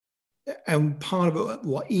And part of it,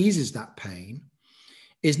 what eases that pain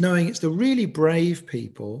is knowing it's the really brave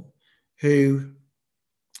people who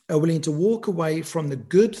are willing to walk away from the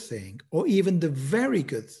good thing or even the very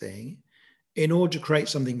good thing in order to create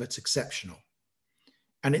something that's exceptional.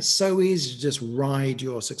 And it's so easy to just ride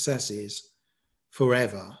your successes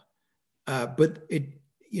forever. But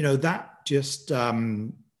that just,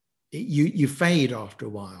 you fade after a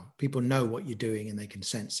while. People know what you're doing and they can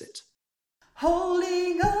sense it.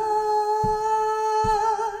 Holding on,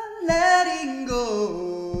 letting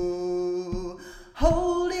go,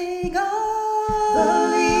 holding on,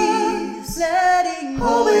 the leaves, letting go.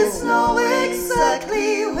 Always know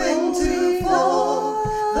exactly when to fall.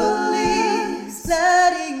 The leaves,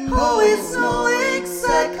 letting go. Always know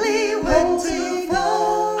exactly when to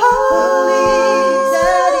fall. The leaves,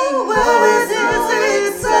 letting go. Always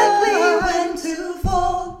knows exactly when to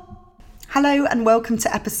fall. Hello and welcome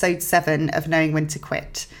to episode 7 of Knowing When to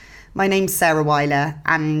Quit. My name's Sarah Weiler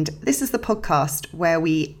and this is the podcast where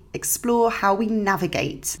we explore how we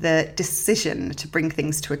navigate the decision to bring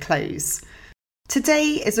things to a close.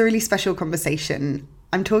 Today is a really special conversation.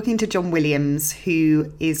 I'm talking to John Williams,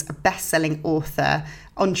 who is a best-selling author,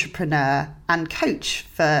 entrepreneur and coach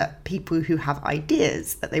for people who have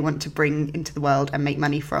ideas that they want to bring into the world and make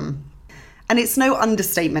money from. And it's no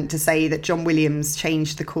understatement to say that John Williams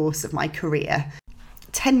changed the course of my career.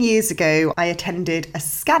 10 years ago, I attended a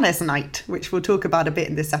scanner's night, which we'll talk about a bit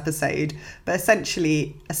in this episode. But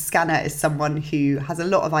essentially, a scanner is someone who has a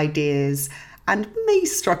lot of ideas and may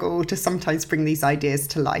struggle to sometimes bring these ideas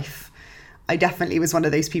to life. I definitely was one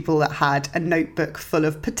of those people that had a notebook full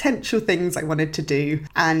of potential things I wanted to do.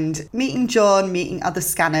 And meeting John, meeting other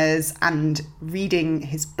scanners and reading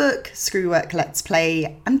his book, Screwwork Let's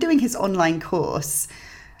Play, and doing his online course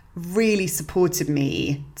really supported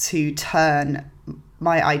me to turn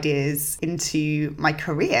my ideas into my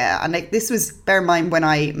career. And this was, bear in mind, when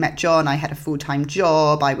I met John, I had a full-time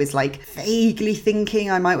job. I was vaguely thinking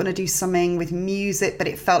I might want to do something with music, but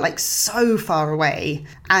it felt so far away.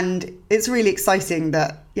 And it's really exciting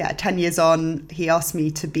that, 10 years on, he asked me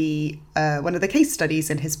to be one of the case studies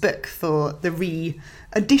in his book for the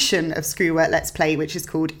re-edition of Screwwork Let's Play, which is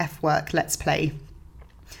called F-Work Let's Play.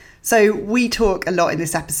 So we talk a lot in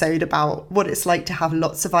this episode about what it's like to have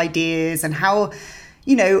lots of ideas and how,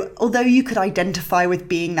 although you could identify with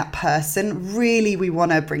being that person, really we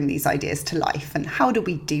want to bring these ideas to life. And how do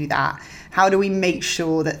we do that? How do we make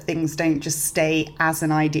sure that things don't just stay as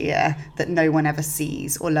an idea that no one ever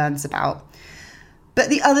sees or learns about? But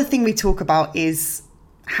the other thing we talk about is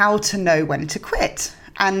how to know when to quit.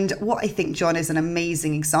 And what I think John is an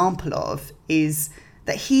amazing example of is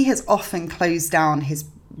that he has often closed down his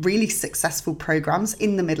really successful programs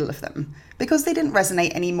in the middle of them because they didn't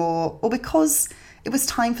resonate anymore or because it was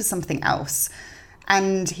time for something else.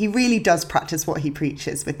 And he really does practice what he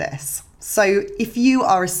preaches with this. So if you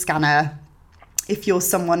are a scanner, if you're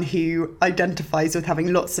someone who identifies with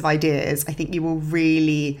having lots of ideas, I think you will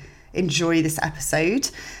really enjoy this episode.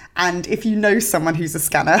 And if you know someone who's a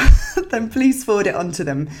scanner, then please forward it on to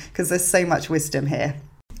them because there's so much wisdom here.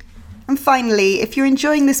 And finally, if you're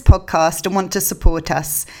enjoying this podcast and want to support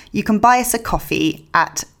us, you can buy us a coffee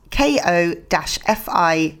at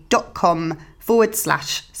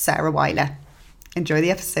ko-fi.com/Sarah Weiler. Enjoy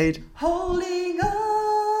the episode. Holding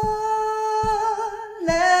on,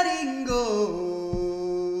 letting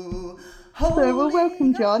go. Well,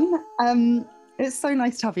 welcome, John. It's so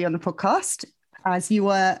nice to have you on the podcast, as you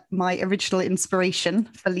were my original inspiration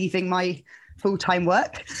for leaving my full-time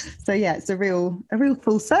work. So it's a real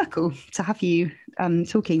full circle to have you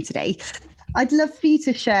talking today. I'd love for you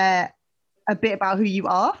to share a bit about who you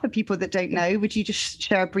are for people that don't know. Would you just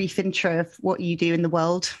share a brief intro of what you do in the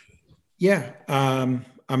world? I'm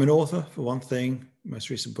an author, for one thing.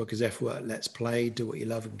 Most recent book is F-Work Let's Play, Do What You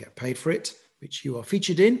Love and Get Paid for It, which you are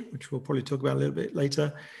featured in, which we'll probably talk about a little bit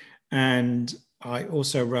later. And I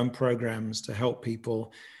also run programs to help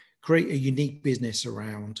people create a unique business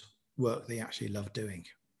around work they actually love doing,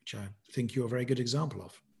 which I think you're a very good example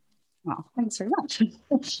of. Well, thanks very much.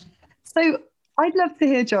 So I'd love to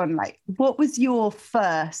hear, John, what was your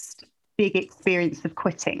first big experience of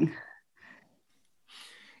quitting?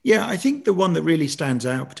 Yeah, I think the one that really stands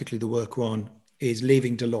out, particularly the work one, is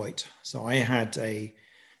leaving Deloitte. So I had a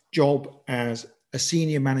job as a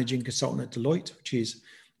senior managing consultant at Deloitte,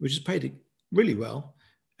 which is paid really well.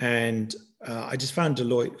 And I just found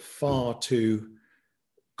Deloitte far too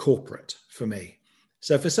corporate for me.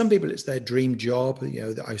 So for some people, it's their dream job.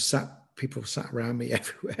 People sat around me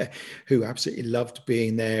everywhere who absolutely loved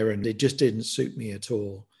being there, and it just didn't suit me at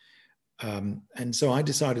all. And so I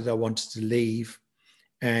decided I wanted to leave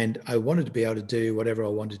and I wanted to be able to do whatever I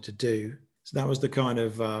wanted to do. So that was the kind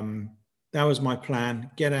of, that was my plan,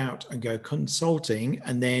 get out and go consulting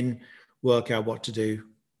and then work out what to do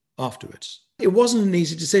afterwards. It wasn't an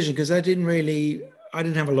easy decision because I didn't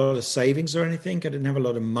have a lot of savings or anything. I didn't have a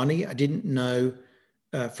lot of money. I didn't know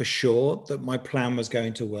for sure that my plan was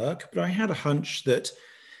going to work, but I had a hunch that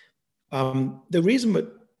the reason that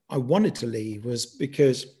I wanted to leave was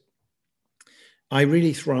because I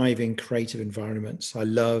really thrive in creative environments. I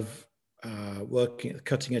love working at the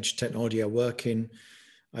cutting edge technology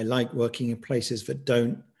I like working in places that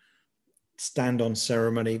don't stand on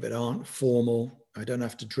ceremony, that aren't formal. I don't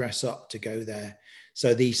have to dress up to go there.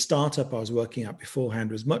 So the startup I was working at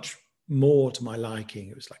beforehand was much more to my liking.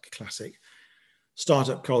 It was like a classic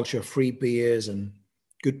startup culture, free beers and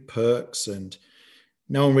good perks, and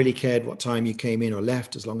no one really cared what time you came in or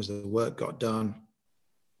left as long as the work got done.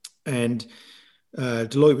 And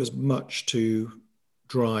Deloitte was much too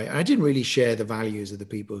dry. I didn't really share the values of the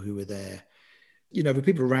people who were there. You know, the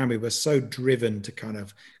people around me were so driven to kind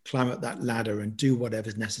of climb up that ladder and do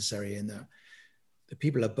whatever's necessary. And the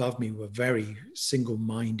people above me were very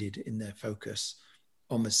single-minded in their focus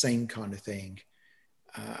on the same kind of thing.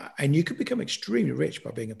 And you could become extremely rich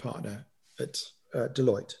by being a partner at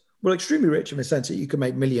Deloitte. Well, extremely rich in the sense that you can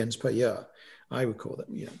make millions per year. I would call that,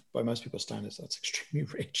 you know, by most people's standards, that's extremely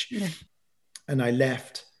rich. Yeah. And I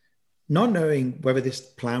left not knowing whether this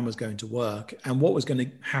plan was going to work and what was going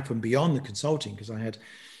to happen beyond the consulting, because I had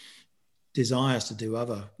desires to do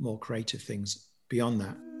other more creative things beyond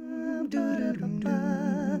that.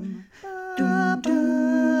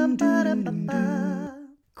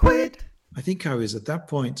 Quit. I think I was at that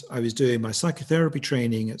point, I was doing my psychotherapy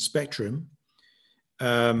training at Spectrum.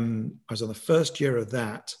 I was on the first year of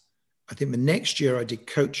that. I think the next year I did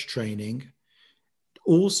coach training.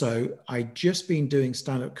 Also, I'd just been doing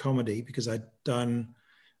stand-up comedy because I'd done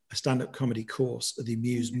a stand-up comedy course at the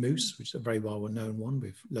Amused Moose, which is a very well-known one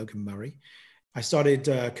with Logan Murray. I started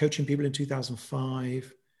coaching people in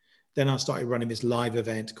 2005. Then I started running this live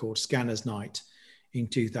event called Scanners Night in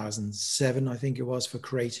 2007, I think it was, for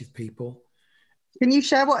creative people. Can you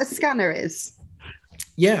share what a scanner is?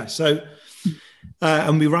 Yeah, so,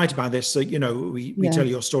 and we write about this, so, you know, we tell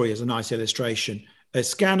your story as a nice illustration. A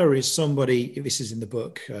scanner is somebody, this is in the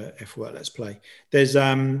book, F-Word, Let's Play. There's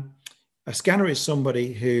a scanner is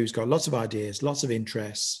somebody who's got lots of ideas, lots of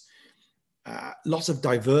interests, lots of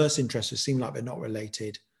diverse interests that seem like they're not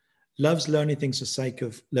related, loves learning things for the sake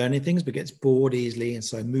of learning things, but gets bored easily and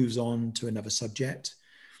so moves on to another subject.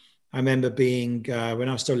 I remember being, when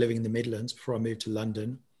I was still living in the Midlands, before I moved to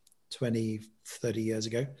London 20, 30 years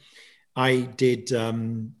ago, I did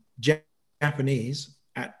Japanese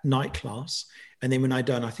at night class. And then when I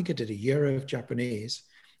think I did a year of Japanese,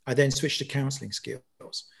 I then switched to counseling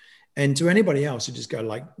skills. And to anybody else, you just go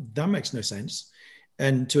like, that makes no sense.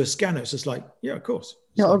 And to a scanner, it's just like, yeah, of course.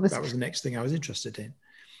 So that was the next thing I was interested in.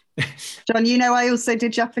 John, you know, I also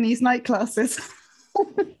did Japanese night classes.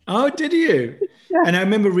 Oh, did you? Yeah. And I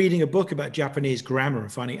remember reading a book about Japanese grammar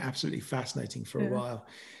and finding it absolutely fascinating for a while.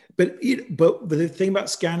 But the thing about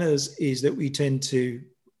scanners is that we're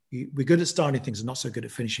good at starting things and not so good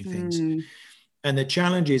at finishing things. And the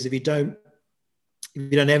challenge is if you don't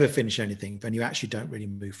ever finish anything, then you actually don't really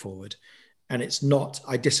move forward. And it's not,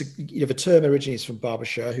 I disagree, you know, the term originally is from Barbara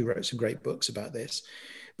Sher, who wrote some great books about this.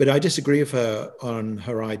 But I disagree with her on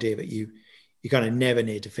her idea that you kind of never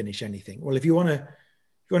need to finish anything. Well, if you want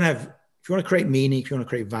to create meaning, if you want to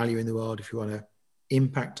create value in the world, if you want to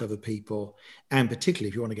impact other people, and particularly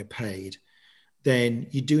if you want to get paid, then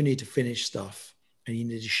you do need to finish stuff and you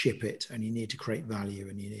need to ship it and you need to create value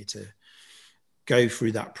and you need to go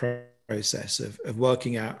through that process of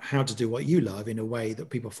working out how to do what you love in a way that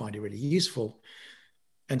people find it really useful.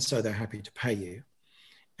 And so they're happy to pay you.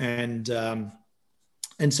 And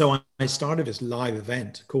so I started this live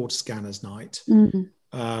event called Scanners Night,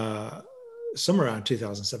 somewhere around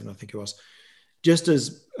 2007, I think it was, just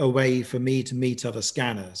as a way for me to meet other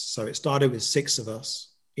scanners. So it started with 6 of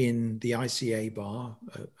us in the ICA bar,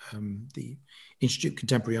 the Institute of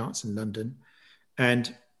Contemporary Arts in London.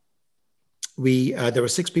 And there were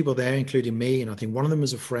 6 people there, including me. And I think one of them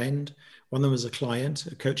was a friend, one of them was a client,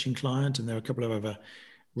 a coaching client, and there were a couple of other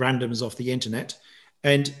randoms off the internet.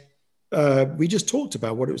 And we just talked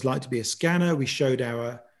about what it was like to be a scanner. We showed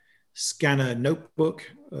our scanner notebook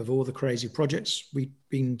of all the crazy projects we'd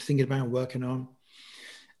been thinking about and working on.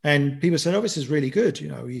 And people said, oh, this is really good. You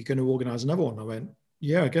know, are you going to organize another one? I went,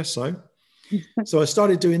 yeah, I guess so. So I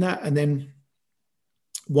started doing that. And then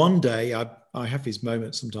one day I have these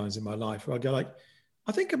moments sometimes in my life where I go like,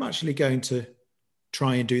 I think I'm actually going to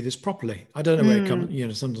try and do this properly. I don't know where it comes, you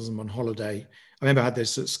know, sometimes I'm on holiday. I remember I had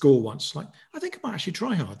this at school once, like, I think I might actually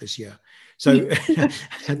try hard this year. So I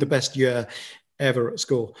had the best year ever at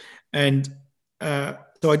school. And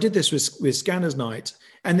so I did this with Scanners Night.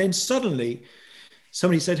 And then suddenly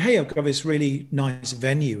somebody said, hey, I've got this really nice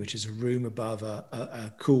venue, which is a room above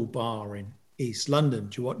a cool bar in East London.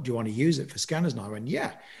 Do you want to use it for Scanners Night? I went,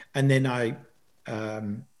 yeah. And then I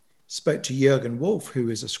spoke to Jürgen Wolf, who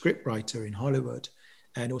is a scriptwriter in Hollywood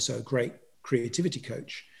and also a great creativity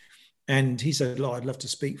coach. And he said, "Oh, I'd love to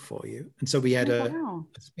speak for you." And so we had a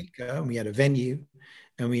speaker, and we had a venue,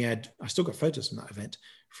 and I still got photos from that event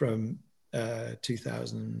from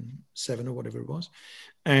 2007 or whatever it was.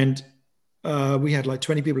 And we had like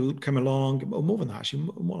 20 people come along, or more than that,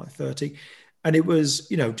 actually, more like 30. And it was,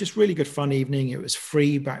 just really good fun evening. It was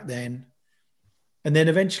free back then. And then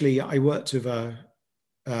eventually I worked with a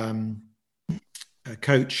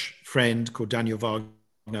coach friend called Daniel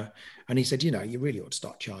Wagner. And he said, you really ought to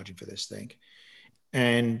start charging for this thing.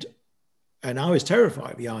 And I was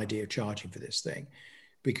terrified of the idea of charging for this thing,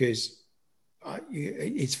 because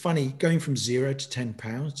it's funny, going from £0 to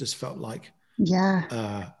 £10 just felt like,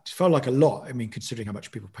 a lot. I mean, considering how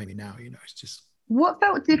much people pay me now, it's just. What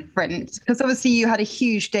felt different? Because obviously you had a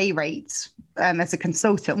huge day rate as a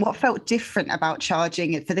consultant. What felt different about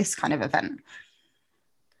charging it for this kind of event?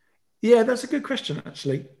 Yeah, that's a good question,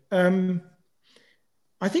 actually.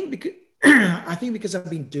 I think because I've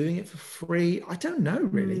been doing it for free. I don't know,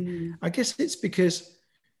 really. I guess it's because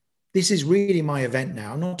this is really my event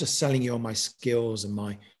now. I'm not just selling you on my skills and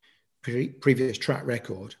my previous track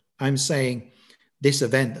record. I'm saying this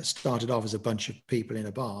event that started off as a bunch of people in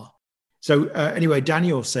a bar. So anyway,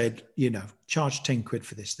 Daniel said, charge 10 quid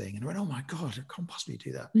for this thing. And I went, oh my God, I can't possibly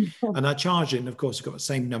do that. And I charged it. And of course, I've got the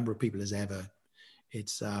same number of people as ever.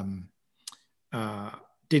 It's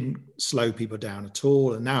didn't slow people down at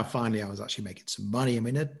all. And now finally I was actually making some money. I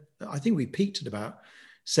mean, I think we peaked at about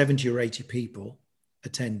 70 or 80 people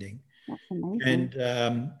attending. That's amazing.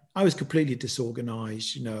 And I was completely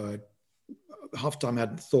disorganized. Half the time I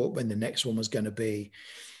hadn't thought when the next one was going to be,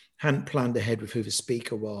 hadn't planned ahead with who the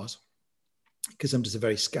speaker was, because I'm just I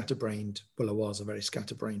was a very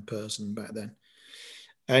scatterbrained person back then.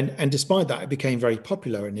 And despite that, it became very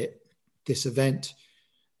popular. And this event,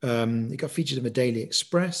 it got featured in the Daily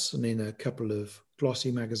Express and in a couple of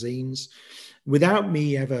glossy magazines. Without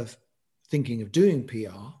me ever thinking of doing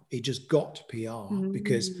PR, it just got PR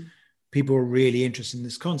because people were really interested in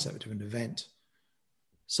this concept of an event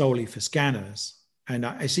solely for scanners. And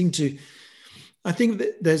I think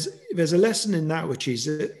that there's a lesson in that, which is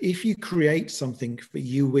that if you create something that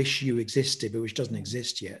you wish you existed, but which doesn't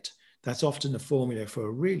exist yet, that's often the formula for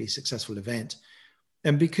a really successful event.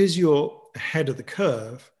 And because you're ahead of the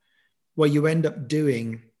curve, what you end up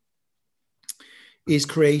doing is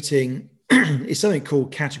creating is something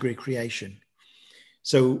called category creation.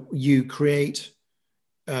 So you create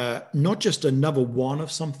not just another one of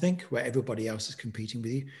something where everybody else is competing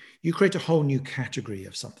with you. You create a whole new category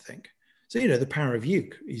of something. So, the Power of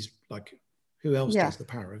Uke is like, who else does the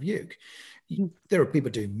Power of Uke? There are people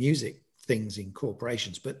doing music things in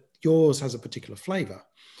corporations, but yours has a particular flavor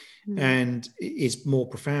and is more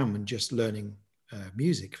profound than just learning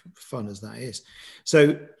music, fun as that is.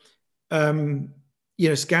 So,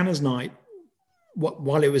 Scanners Night,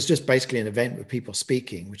 while it was just basically an event with people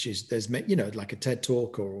speaking, which is, there's, like a TED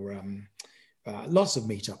Talk or lots of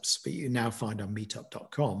meetups, but you now find on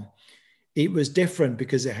meetup.com. It was different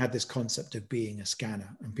because it had this concept of being a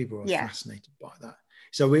scanner, and people were fascinated by that.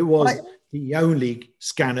 So it was the only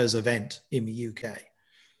scanners event in the UK.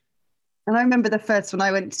 And I remember the first one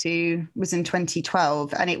I went to was in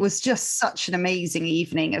 2012, and it was just such an amazing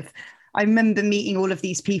evening I remember meeting all of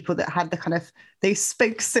these people that had they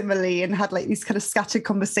spoke similarly and had like these kind of scattered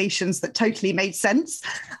conversations that totally made sense.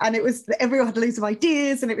 And it was, everyone had loads of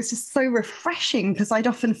ideas, and it was just so refreshing, because I'd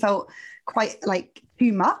often felt quite like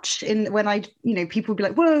too much when people would be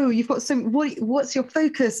like, whoa, you've got what's your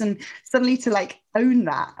focus? And suddenly to like own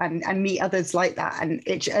that and meet others like that. And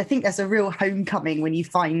I think there's a real homecoming when you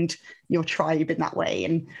find your tribe in that way.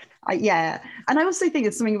 And and I also think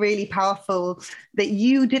it's something really powerful that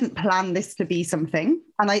you didn't plan this to be something.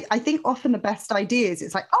 And I think often the best ideas,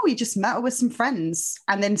 it's like, oh, you just met with some friends,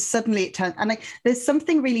 and then suddenly it turned, and there's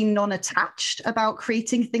something really non-attached about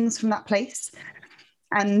creating things from that place.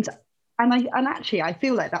 And actually, I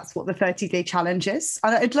feel like that's what the 30-day challenge is.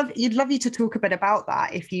 And I'd love you to talk a bit about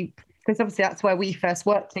that, because obviously that's where we first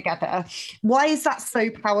worked together. Why is that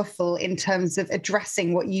so powerful in terms of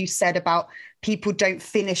addressing what you said about people don't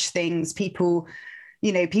finish things, people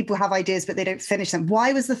have ideas, but they don't finish them?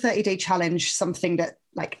 Why was the 30-day challenge something that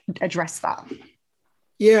like addressed that?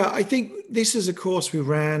 Yeah, I think this is a course we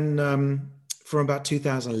ran from about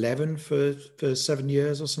 2011 for 7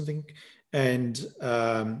 years or something. And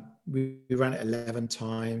we ran it 11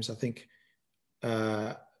 times. I think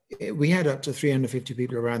we had up to 350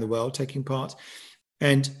 people around the world taking part.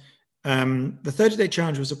 And the 30-day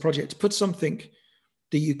challenge was a project to put something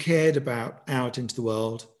that you cared about out into the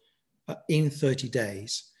world in 30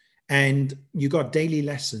 days. And you got daily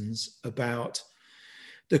lessons about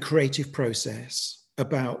the creative process,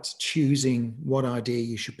 about choosing what idea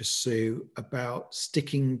you should pursue, about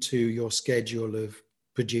sticking to your schedule of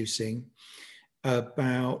producing,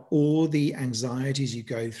 about all the anxieties you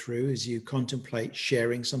go through as you contemplate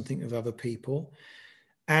sharing something with other people,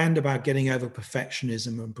 and about getting over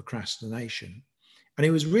perfectionism and procrastination. And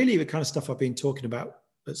it was really the kind of stuff I've been talking about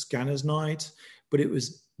at Scanners Night, but it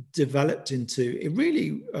was developed into a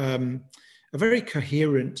really a very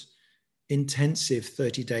coherent, intensive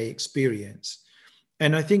 30-day experience.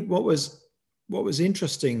 And I think what was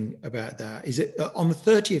interesting about that is that on the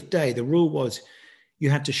 30th day, the rule was you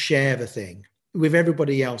had to share the thing with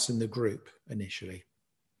everybody else in the group initially.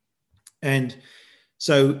 And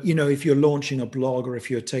so, you know, if you're launching a blog, or if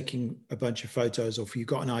you're taking a bunch of photos, or if you've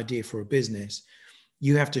got an idea for a business,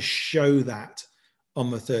 you have to show that on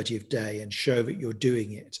the 30th day and show that you're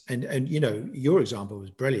doing it. And you know, your example was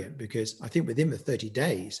brilliant, because I think within the 30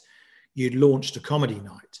 days, you'd launched a comedy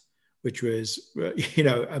night, which was, you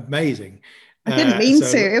know, amazing. I didn't mean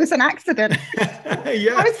to. It was an accident.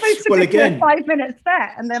 Yeah. I was supposed to do a 5-minute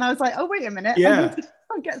set, and then I was like, oh, wait a minute. Yeah.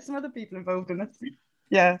 I'll get some other people involved in this.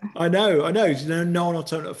 Yeah. I know. No one will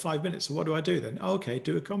turn up 5 minutes. So what do I do then? Oh, okay,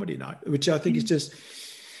 do a comedy night, which I think is just,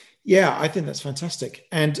 yeah, I think that's fantastic.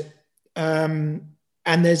 And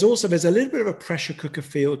there's a little bit of a pressure cooker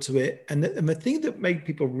feel to it. And the thing that made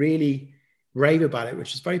people really rave about it,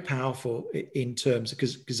 which is very powerful in terms,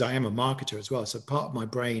 because I am a marketer as well. So part of my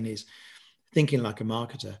brain is thinking like a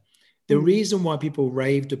marketer. The reason why people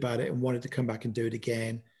raved about it and wanted to come back and do it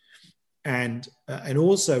again, and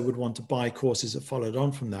also would want to buy courses that followed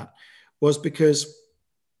on from that, was because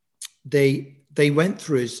they went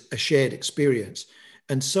through a shared experience.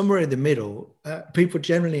 And somewhere in the middle, people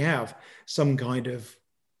generally have some kind of,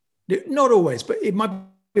 not always, but it might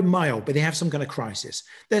be mild, but they have some kind of crisis.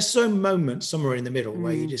 There's some moments somewhere in the middle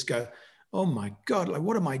where you just go, oh my God, like,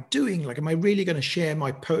 what am I doing? Like, am I really going to share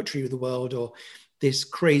my poetry with the world, or this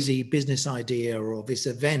crazy business idea, or this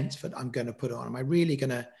event that I'm going to put on? Am I really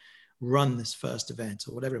going to run this first event,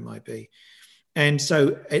 or whatever it might be? And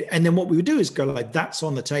so, and then what we would do is go like, that's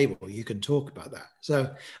on the table. You can talk about that.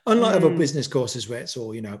 So unlike other business courses where it's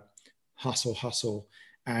all, you know, hustle,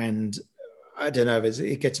 and I don't know,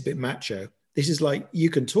 it gets a bit macho. This is like, you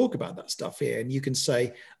can talk about that stuff here, and you can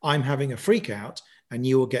say, I'm having a freak out, and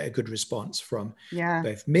you will get a good response from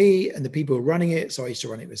both me and the people running it. So I used to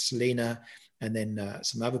run it with Selena, and then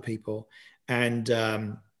some other people, and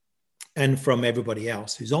from everybody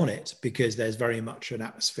else who's on it, because there's very much an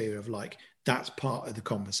atmosphere of like, that's part of the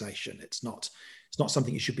conversation. It's not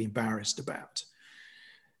something you should be embarrassed about.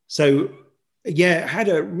 So yeah, it had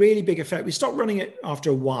a really big effect. We stopped running it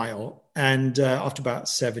after a while, and after about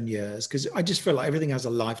 7 years, because I just feel like everything has a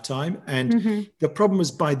lifetime. And the problem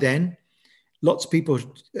was, by then, lots of people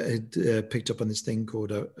had picked up on this thing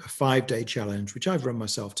called a 5-day challenge, which I've run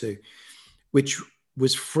myself too, which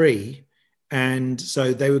was free. And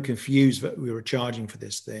so they were confused that we were charging for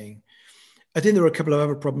this thing. I think there were a couple of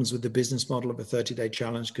other problems with the business model of a 30-day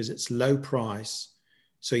challenge, because it's low price.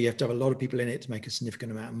 So you have to have a lot of people in it to make a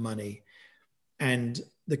significant amount of money. And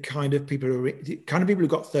the kind of people who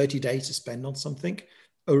got 30 days to spend on something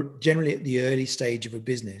are generally at the early stage of a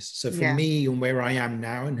business. So for me, and where I am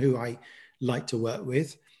now and who I like to work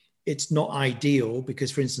with, it's not ideal,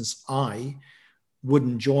 because, for instance, I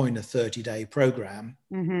wouldn't join a 30-day program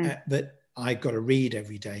that I've got to read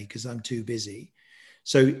every day because I'm too busy.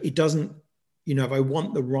 So it doesn't, you know, if I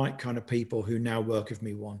want the right kind of people who now work with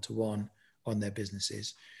me one-to-one on their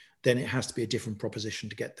businesses, then it has to be a different proposition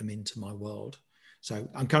to get them into my world. So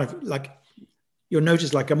I'm kind of like, you'll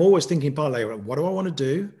notice, like, I'm always thinking partly, what do I want to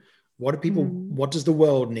do? What do people, what does the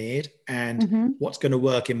world need? And what's going to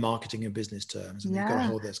work in marketing and business terms? And you've got to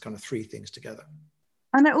hold those kind of three things together.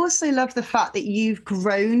 And I also love the fact that you've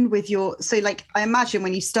grown with so like, I imagine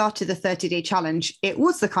when you started the 30-day challenge, it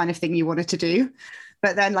was the kind of thing you wanted to do.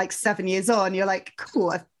 But then like 7 years on, you're like,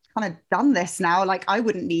 cool, I've kind of done this now. Like, I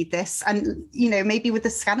wouldn't need this. And, you know, maybe with the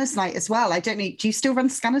Scanners Night as well. I don't know. Do you still run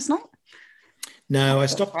Scanners Night? No, I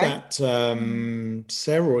stopped that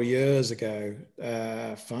several years ago,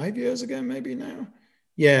 5 years ago, maybe now.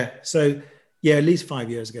 Yeah. So yeah, at least 5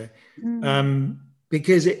 years ago.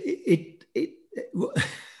 Because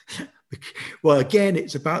well, again,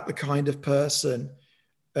 it's about the kind of person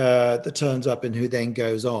that turns up and who then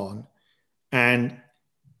goes on. And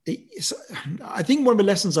I think one of the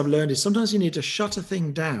lessons I've learned is sometimes you need to shut a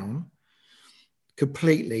thing down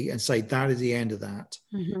completely and say, that is the end of that.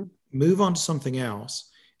 Mm-hmm. Move on to something else.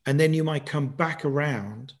 And then you might come back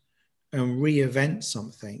around and reinvent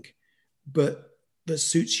something, but that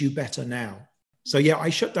suits you better now. So yeah, I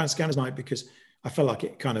shut down Scanners Night because I felt like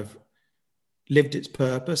it kind of lived its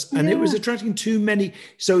purpose and it was attracting too many.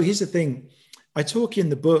 So here's the thing. I talk in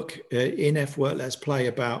the book, in F Work Let's Play,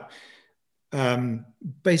 about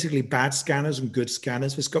basically bad scanners and good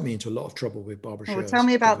scanners. This got me into a lot of trouble with Barbara Sherr's. Tell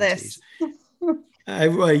me about this. I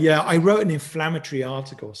wrote an inflammatory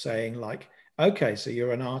article saying like, okay, so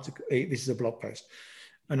you're an article, this is a blog post.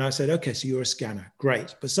 And I said, okay, so you're a scanner.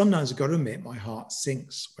 Great. But sometimes I've got to admit, my heart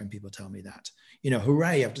sinks when people tell me that.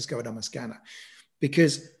 Hooray, I've discovered I'm a scanner.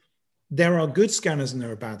 Because there are good scanners and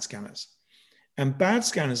there are bad scanners. And bad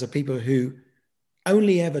scanners are people who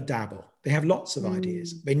only ever dabble. They have lots of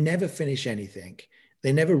ideas. They never finish anything.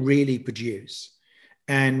 They never really produce.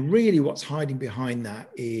 And really what's hiding behind that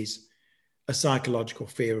is a psychological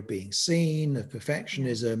fear of being seen, of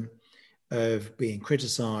perfectionism, of being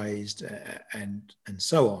criticized, and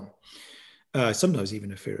so on. Sometimes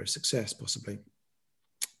even a fear of success, possibly.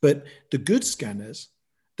 But the good scanners,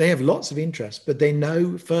 they have lots of interest, but they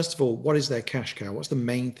know, first of all, what is their cash cow? What's the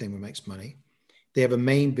main thing that makes money? They have a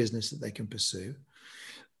main business that they can pursue.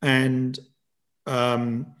 And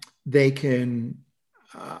they can,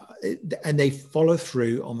 and they follow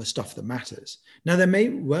through on the stuff that matters. Now, they may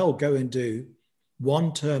well go and do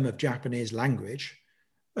one term of Japanese language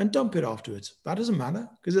and dump it afterwards. That doesn't matter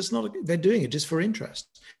because it's not, they're doing it just for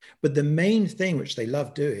interest. But the main thing which they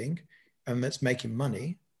love doing and that's making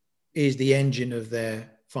money is the engine of their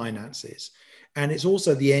finances. And it's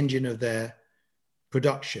also the engine of their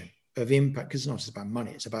production, of impact, because it's not just about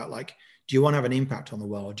money. It's about like, do you want to have an impact on the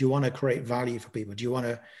world? Do you want to create value for people? Do you want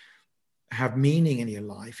to have meaning in your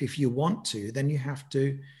life? If you want to, then you have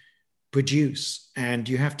to produce and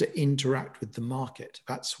you have to interact with the market.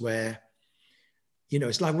 That's where,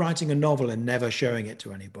 it's like writing a novel and never showing it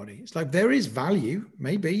to anybody. It's like there is value.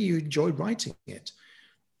 Maybe you enjoyed writing it.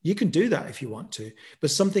 You can do that if you want to, but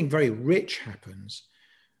something very rich happens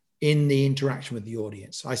in the interaction with the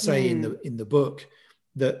audience. I say in the book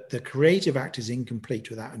that the creative act is incomplete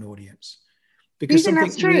without an audience. Because something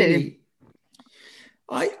that's true? Really,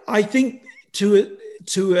 I think to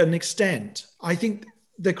an extent, I think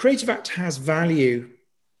the creative act has value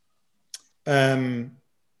in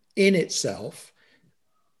itself,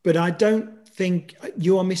 but I don't think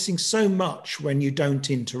you are missing so much when you don't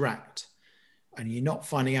interact and you're not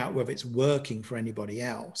finding out whether it's working for anybody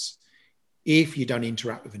else if you don't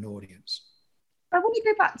interact with an audience. I want to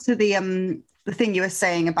go back to the thing you were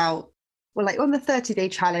saying about, well, like on the 30-day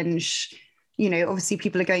challenge, obviously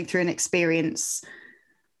people are going through an experience.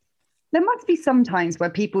 There must be some times where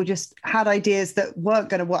people just had ideas that weren't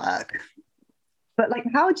going to work. But like,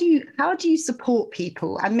 how do you support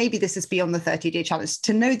people? And maybe this is beyond the 30-day challenge,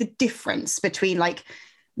 to know the difference between like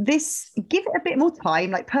this, give it a bit more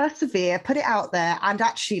time, like persevere, put it out there and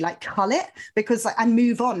actually like cull it and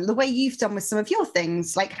move on the way you've done with some of your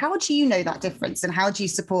things. Like, how do you know that difference and how do you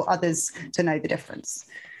support others to know the difference?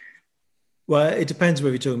 Well, it depends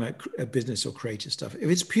whether you're talking about business or creative stuff. If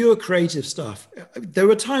it's pure creative stuff, there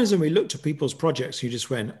were times when we looked at people's projects and you just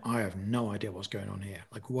went, I have no idea what's going on here.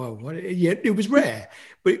 Like, whoa, what? Yeah, it was rare.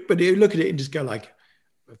 But you look at it and just go like,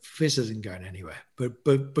 this isn't going anywhere.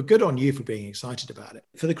 But good on you for being excited about it.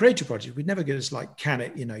 For the creative project, we'd never get us like, can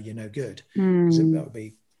it, you're no good. Because that would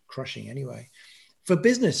be crushing anyway. For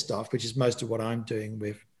business stuff, which is most of what I'm doing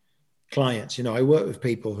with clients, I work with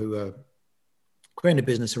people who are creating a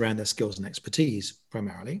business around their skills and expertise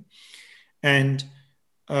primarily. And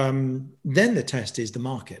then the test is the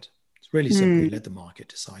market. It's really simple. You let the market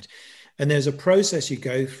decide. And there's a process you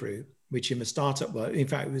go through, which in the startup world, in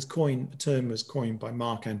fact, the term was coined by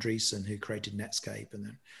Mark Andreessen, who created Netscape and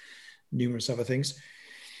then numerous other things.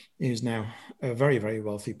 He's now a very, very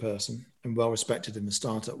wealthy person and well-respected in the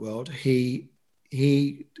startup world. He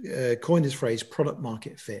coined this phrase, product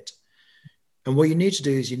market fit. And what you need to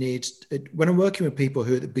do is when I'm working with people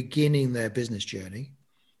who are at the beginning of their business journey,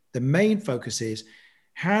 the main focus is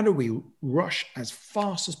how do we rush as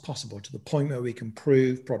fast as possible to the point where we can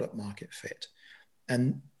prove product market fit?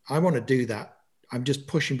 And I want to do that. I'm just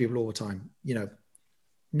pushing people all the time,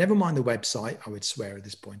 never mind the website. I would swear at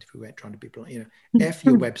this point, if we weren't trying to be blunt, F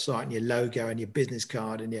your website and your logo and your business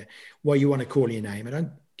card and what you want to call your name. I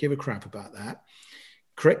don't give a crap about that.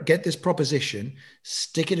 Get this proposition,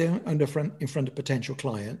 stick it in front of potential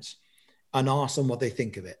clients and ask them what they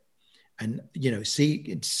think of it. And, see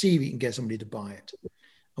if you can get somebody to buy it.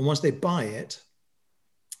 And once they buy it,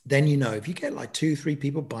 then you know, if you get like 2-3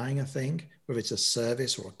 people buying a thing, whether it's a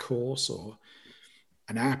service or a course or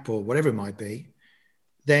an app or whatever it might be,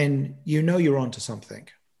 then you know you're onto something.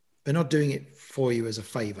 They're not doing it for you as a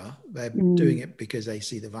favor. They're doing it because they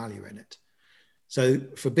see the value in it. So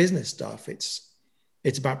for business stuff, it's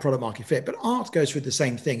about product market fit. But art goes through the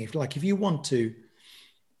same thing. If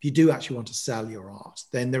you do actually want to sell your art,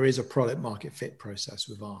 then there is a product market fit process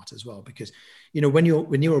with art as well. Because, you know, when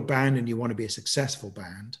you're a band and you want to be a successful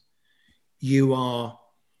band, you're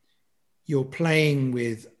playing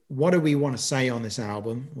with, what do we want to say on this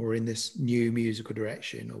album or in this new musical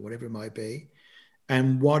direction or whatever it might be?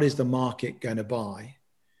 And what is the market going to buy?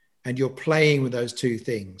 And you're playing with those two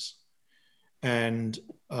things. And,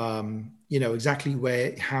 you know,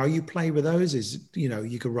 exactly how you play with those is, you know,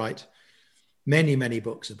 you could write many, many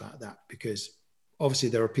books about that, because obviously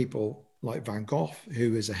there are people like Van Gogh,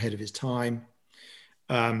 who is ahead of his time.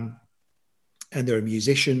 And there are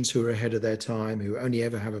musicians who are ahead of their time, who only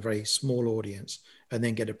ever have a very small audience and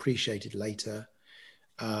then get appreciated later.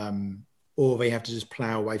 Or they have to just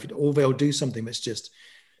plow away for it, or they'll do something that's just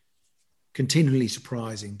continually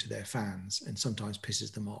surprising to their fans and sometimes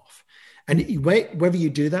pisses them off. And whether you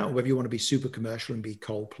do that or whether you want to be super commercial and be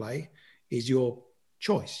Coldplay is your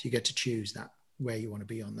choice. You get to choose that, where you want to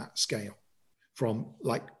be on that scale, from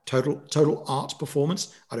like total art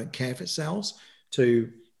performance, I don't care if it sells, to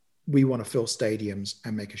we want to fill stadiums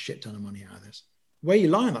and make a shit ton of money out of this. Where you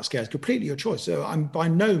lie on that scale is completely your choice. So I'm by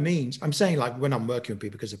no means, I'm saying like when I'm working with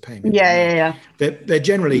people because they're paying me. Yeah. They're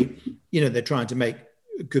generally, you know, they're trying to make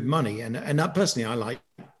good money. And personally,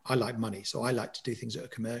 I like money. So I like to do things that are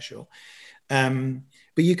commercial.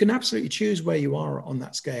 But you can absolutely choose where you are on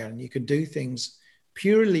that scale, and you can do things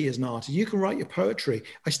purely as an artist. You can write your poetry.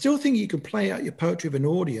 I still think you can play out your poetry with an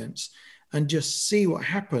audience and just see what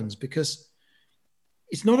happens, because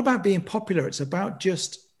it's not about being popular. It's about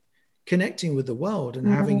just connecting with the world and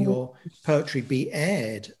having your poetry be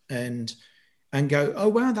aired and go, oh,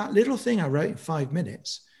 wow, that little thing I wrote in 5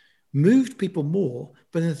 minutes moved people more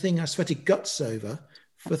than the thing I sweated guts over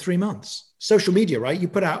for 3 months. Social media, right? You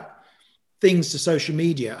put out things to social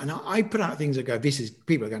media, and I put out things that go,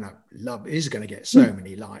 people are going to love it. This is going to get so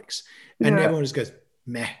many likes. And everyone just goes,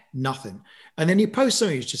 meh, nothing. And then you post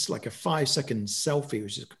something that's just like a 5-second selfie,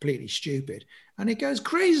 which is completely stupid, and it goes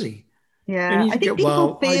crazy. Yeah, I think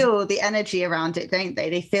people feel the energy around it, don't they?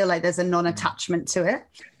 They feel like there's a non-attachment to it.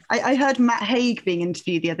 I heard Matt Haig being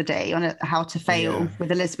interviewed the other day on How to Fail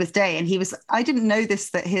with Elizabeth Day, and I didn't know this,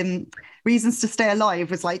 that Reasons to Stay Alive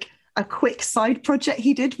was like a quick side project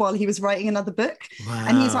he did while he was writing another book. Wow.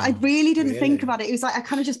 And he's like, I really didn't think about it. It was like, I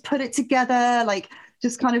kind of just put it together, like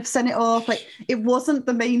just kind of sent it off. Like it wasn't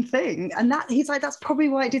the main thing. And he's like, that's probably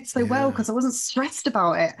why it did so well, because I wasn't stressed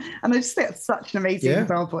about it. And I just think it's such an amazing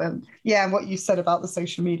example. And what you said about the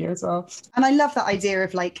social media as well. And I love that idea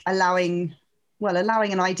of like allowing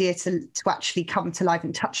an idea to actually come to life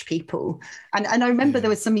and touch people. And I remember there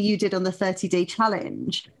was something you did on the 30-day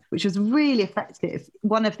challenge, which was really effective.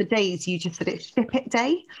 One of the days you just said it's ship it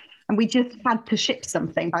day. And we just had to ship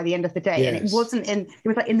something by the end of the day. And it was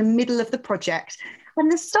like in the middle of the project. And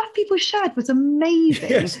the stuff people shared was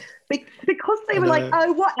amazing because they were like,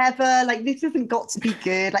 oh, whatever, like this hasn't got to be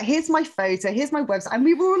good. Like, here's my photo, here's my website. And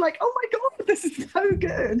we were all like, oh my God, this is so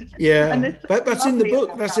good. Yeah, that's in the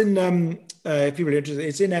book. That's in, if you're really interested,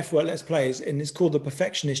 it's in F Work Let's Plays, and it's called the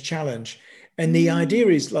Perfectionist Challenge. And the idea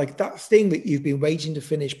is like that thing that you've been waiting to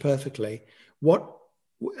finish perfectly.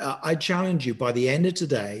 I challenge you by the end of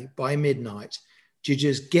today, by midnight, to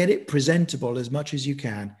just get it presentable as much as you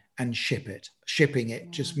can and ship it. Shipping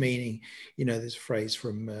it, just meaning, you know, there's a phrase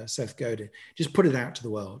from Seth Godin, just put it out to the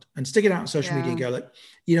world and stick it out on social media and go like,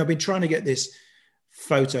 you know, I've been trying to get this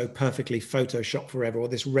photo perfectly photoshopped forever, or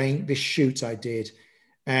this shoot I did,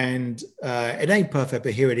 and it ain't perfect,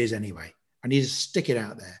 but here it is anyway. I need to stick it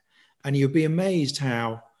out there. And you'll be amazed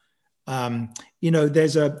how, you know,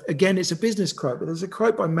 it's a business quote, but there's a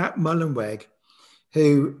quote by Matt Mullenweg,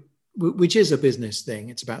 which is a business thing.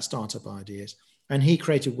 It's about startup ideas. And he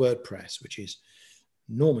created WordPress, which is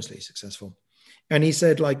enormously successful. And he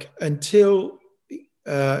said, like, until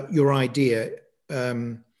your idea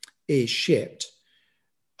is shipped,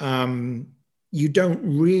 you don't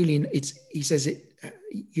really, he says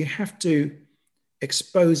you have to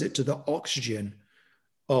expose it to the oxygen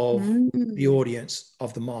of the audience,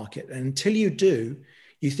 of the market. And until you do,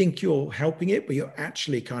 you think you're helping it, but you're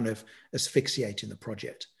actually kind of asphyxiating the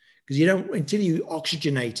project. Because until you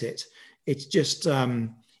oxygenate it, it's just,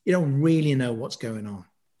 you don't really know what's going on.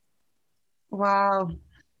 Wow.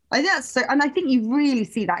 I think that's so, and I think you really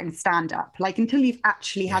see that in stand-up. Like until you've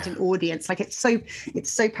actually had an audience, like it's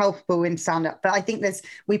so palpable in stand-up. But I think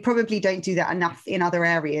we probably don't do that enough in other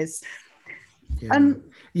areas.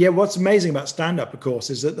 Yeah. What's amazing about stand-up, of course,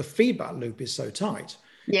 is that the feedback loop is so tight.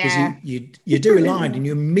 Yeah. Because you do a line and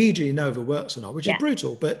you immediately know if it works or not, which is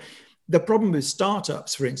brutal. But the problem with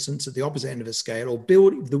startups, for instance, at the opposite end of the scale, or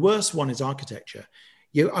the worst one is architecture.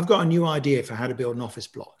 I've got a new idea for how to build an office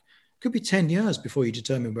block. It could be 10 years before you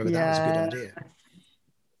determine whether that was a good idea.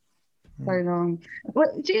 So long.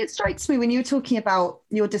 Well, it strikes me when you were talking about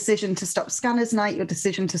your decision to stop Scanners Night, your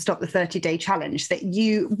decision to stop the 30-day challenge, that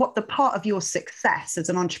what the part of your success as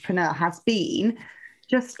an entrepreneur has been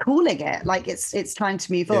just calling it, like it's time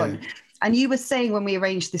to move on. And you were saying when we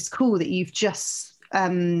arranged this call that you've just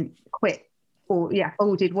quit or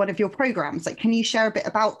folded one of your programs. Like, can you share a bit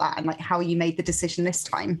about that and like how you made the decision this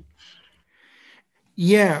time?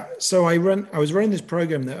 Yeah, so I was running this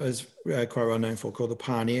program that was quite well known for, called the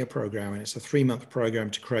Pioneer Program, and it's a 3-month program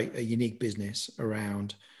to create a unique business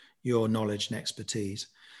around your knowledge and expertise.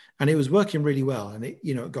 And it was working really well, and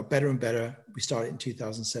it got better and better. We started in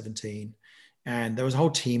 2017, and there was a whole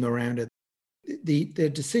team around it. The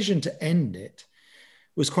decision to end it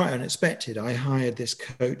was quite unexpected. I hired this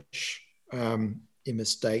coach in the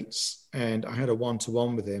States, and I had a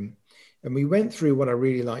one-to-one with him, and we went through what I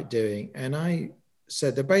really like doing, and I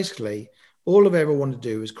said that basically all I've ever wanted to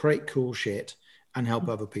do is create cool shit and help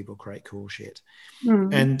other people create cool shit.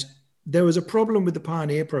 And there was a problem with the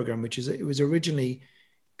Pioneer Program, which is it was originally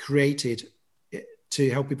created to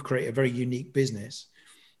help people create a very unique business,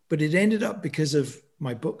 but it ended up, because of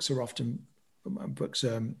my books sort of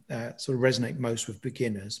resonate most with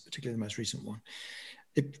beginners, particularly the most recent one.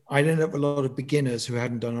 I ended up with a lot of beginners who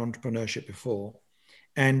hadn't done entrepreneurship before,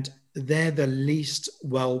 and they're the least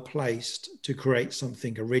well-placed to create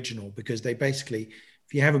something original, because they basically,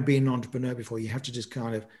 if you haven't been an entrepreneur before, you have to just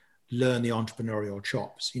kind of learn the entrepreneurial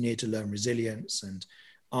chops. You need to learn resilience and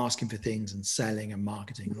asking for things and selling and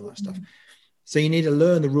marketing and all that stuff. So you need to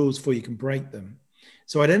learn the rules before you can break them.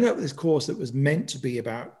 So I'd ended up with this course that was meant to be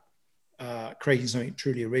about creating something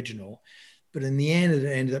truly original. But in the end, it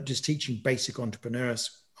ended up just teaching basic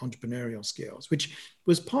entrepreneurial skills, which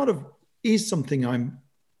is something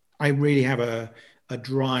I really have a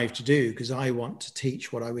drive to do, because I want to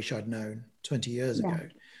teach what I wish I'd known 20 years ago.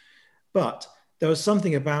 But there was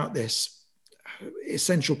something about this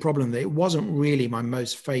essential problem that it wasn't really my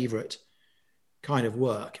most favorite kind of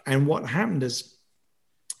work. And what happened is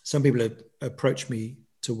some people had approached me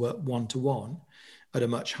to work one-to-one at a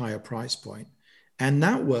much higher price point. And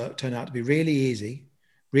that work turned out to be really easy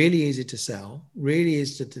to sell, really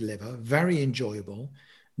easy to deliver, very enjoyable,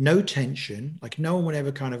 no tension. Like no one would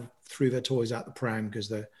ever kind of threw their toys out the pram because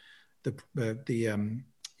the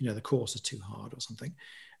course is too hard or something.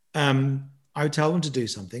 I would tell them to do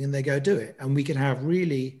something and they go do it. And we could have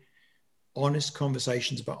really honest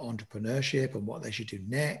conversations about entrepreneurship and what they should do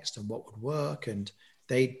next and what would work. And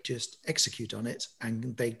they just execute on it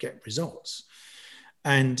and they get results.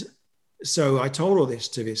 And so I told all this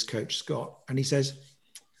to this coach, Scott, and he says,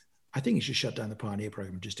 I think you should shut down the Pioneer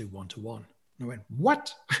Program and just do one-to-one. And I went,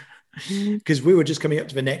 what? Because we were just coming up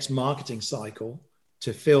to the next marketing cycle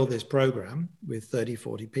to fill this program with 30,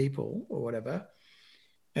 40 people or whatever.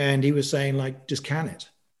 And he was saying, like, just can it.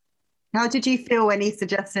 How did you feel when he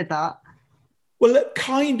suggested that? Well,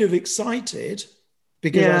 kind of excited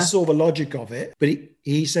because I saw the logic of it. But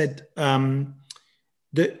he said but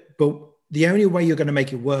the only way you're going to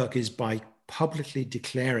make it work is by publicly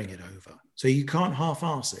declaring it over. So you can't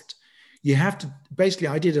half-ass it. You have to, basically,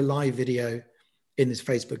 I did a live video in this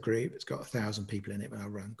Facebook group. It's got 1,000 people in it when I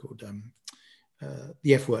run, called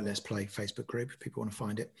the F Word Let's Play Facebook group, if people want to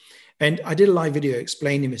find it. And I did a live video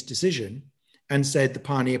explaining this decision and said the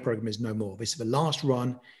Pioneer Program is no more. This is the last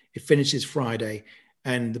run. It finishes Friday.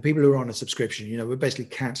 And the people who are on a subscription, we're basically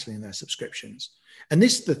canceling their subscriptions. And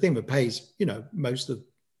this is the thing that pays, most of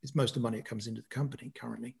the money that comes into the company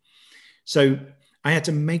currently. So I had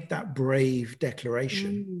to make that brave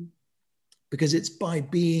declaration because it's by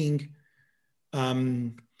being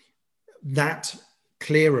that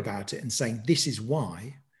clear about it and saying this is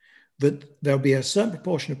why, that there'll be a certain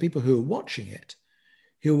proportion of people who are watching it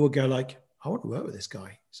who will go like, I want to work with this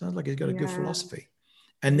guy. Sounds like he's got a good philosophy.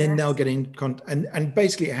 And then they'll get in contact. And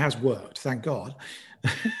basically it has worked, thank God.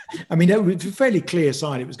 I mean, it was a fairly clear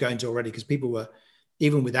sign it was going to already, because people were,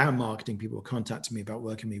 even without marketing, people were contacting me about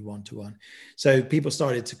working with me one-to-one. So people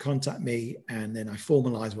started to contact me, and then I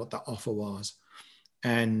formalized what that offer was.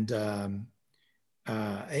 And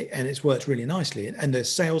it's worked really nicely. And the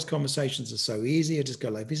sales conversations are so easy. I just go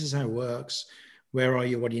like, this is how it works. Where are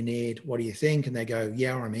you? What do you need? What do you think? And they go,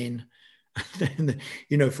 yeah, I'm in. And,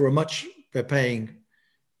 you know, they're paying,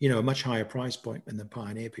 you know, a much higher price point than the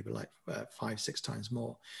Pioneer people, like 5-6 times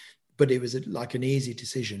more. But it was like an easy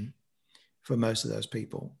decision for most of those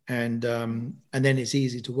people. And then it's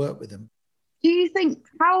easy to work with them. Do you think,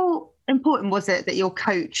 how important was it that your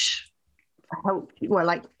coach helped you? Well,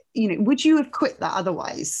 like, you know, would you have quit that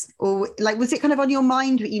otherwise? Or like, was it kind of on your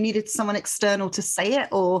mind that you needed someone external to say it?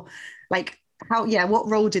 Or like, what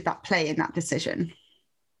role did that play in that decision?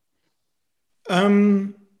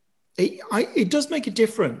 It does make a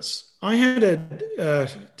difference. I had to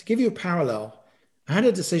give you a parallel, I had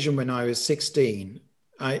a decision when I was 16.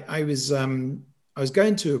 I was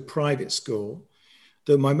going to a private school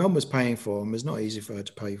that my mum was paying for, and was not easy for her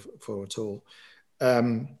to pay for at all.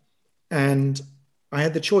 And I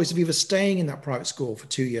had the choice of either staying in that private school for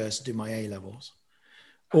 2 years to do my A levels,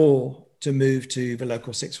 or to move to the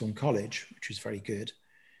local sixth form college, which was very good,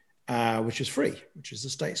 which was free, which is a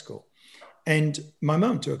state school. And my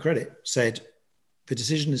mum, to her credit, said, the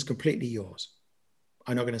decision is completely yours.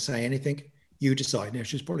 I'm not going to say anything. You decide. Now,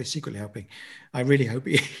 she's probably secretly hoping. I really hope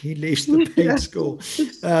he leaves the paid school.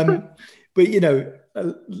 But, you know,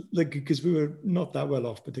 because we were not that well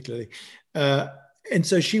off particularly. And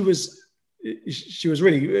so she was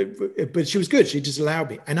really, but she was good. She just allowed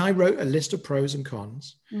me. And I wrote a list of pros and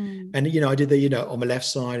cons. And, you know, I did the, you know, on the left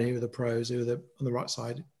side, here are the pros, here are on the right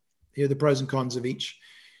side, here are the pros and cons of each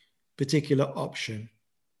particular option.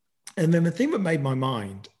 And then the thing that made my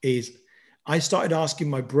mind is I started asking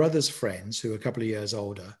my brother's friends, who were a couple of years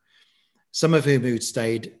older, some of whom had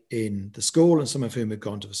stayed in the school and some of whom had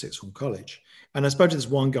gone to the sixth form college. And I spoke to this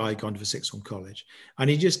one guy who'd gone to the sixth form college, and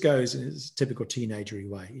he just goes, in his typical teenagery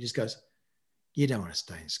way, he just goes, you don't want to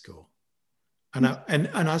stay in school. And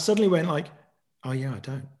I suddenly went like, oh yeah, I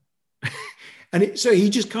don't. So he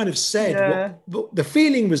just kind of said, what the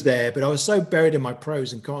feeling was there, but I was so buried in my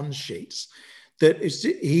pros and cons sheets that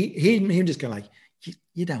he just going like,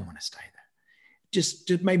 you don't want to stay there. Just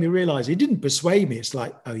made me realize, he didn't persuade me. It's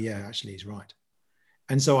like, oh yeah, actually he's right.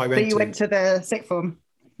 And so I went to the sixth form.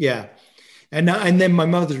 Yeah. And then my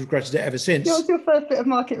mother's regretted it ever since. That was your first bit of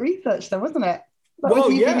market research then, wasn't it?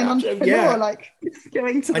 Being an entrepreneur, like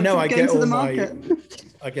going to the market.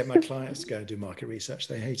 I get my clients to go and do market research.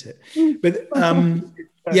 They hate it. But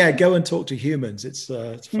go and talk to humans. It's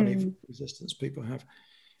funny resistance people have.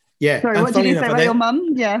 Yeah. Sorry, what did you say about your mum?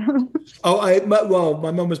 Yeah.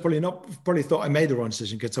 My mum was probably thought I made the wrong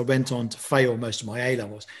decision, because I went on to fail most of my A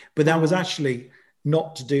levels. But that was actually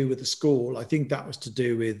not to do with the school. I think that was to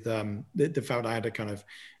do with the fact I had a kind of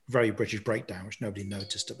very British breakdown, which nobody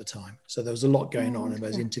noticed at the time. So there was a lot going on in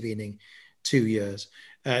those intervening 2 years.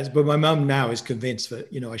 But my mum now is convinced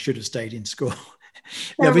that, you know, I should have stayed in school.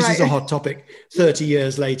 Now, this is a hot topic 30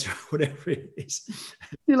 years later, whatever it is.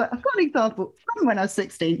 You're like, I've got an example from when I was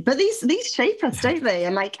 16. But these shape us, don't they?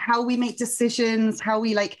 And like how we make decisions, how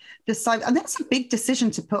we like decide. And that's a big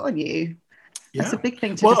decision to put on you. Yeah. That's a big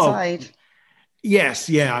thing to decide. Yes,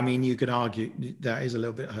 yeah. I mean, you could argue that is a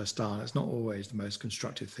little bit her style. It's not always the most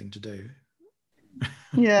constructive thing to do.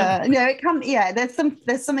 Yeah, no, it can. Yeah, there's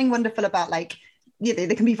something wonderful about, like, you know,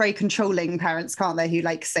 they can be very controlling parents, can't they? Who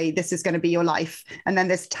like say this is going to be your life, and then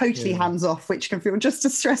there's totally hands off, which can feel just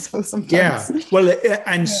as stressful sometimes. Yeah, well,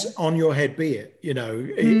 and on your head be it. You know,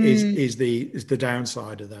 is the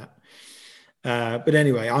downside of that. But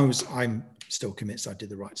anyway, I'm still convinced I did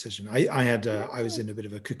the right decision. I was in a bit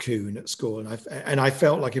of a cocoon at school, and I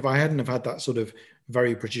felt like if I hadn't have had that sort of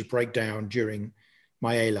very British breakdown during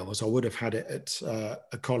my A levels, I would have had it at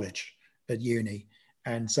a college, at uni,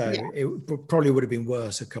 and so it probably would have been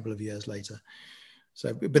worse a couple of years later.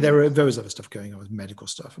 So, but there was other stuff going on with medical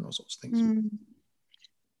stuff and all sorts of things.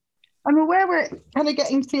 I'm aware we're kind of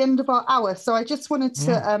getting to the end of our hour, so I just wanted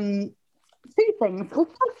to two things. Well,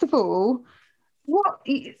 first of all, what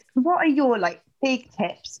are your like big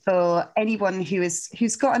tips for anyone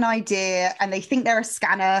who's got an idea and they think they're a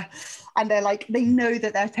scanner, and they're like, they know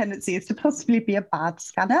that their tendency is to possibly be a bad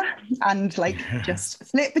scanner, and like just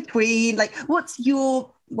flip between, like, what's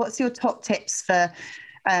your top tips for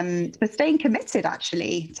staying committed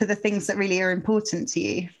actually to the things that really are important to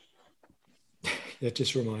you? It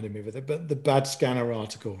just reminded me of it, but the bad scanner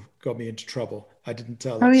article got me into trouble. I didn't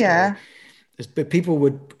tell that story. But people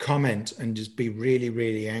would comment and just be really,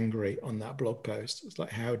 really angry on that blog post. It's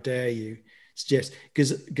like, how dare you suggest?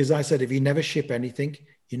 Because I said, if you never ship anything,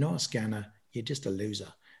 you're not a scanner, you're just a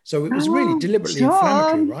loser. So it was really deliberately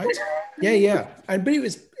inflammatory, right? Yeah. But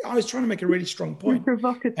I was trying to make a really strong point.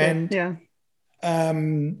 Provocative, and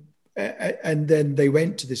then they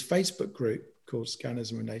went to this Facebook group called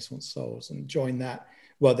Scanners and Renaissance Souls and joined that,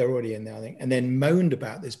 Well, they're already in there, I think, and then moaned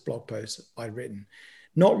about this blog post I'd written,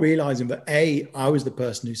 not realizing that A, I was the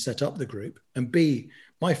person who set up the group, and B,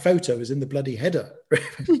 my photo was in the bloody header.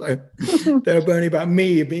 So they were moaning about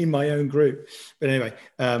me being my own group. But anyway,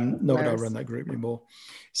 not that I run that group anymore.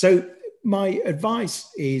 So my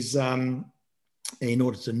advice is, in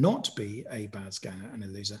order to not be a bad scammer and a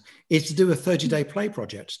loser, is to do a 30-day play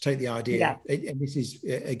project. Take the idea, and this is,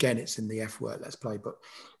 again, it's in the F Word Let's Play book.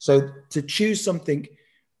 So to choose something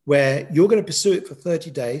where you're going to pursue it for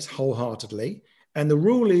 30 days wholeheartedly. And the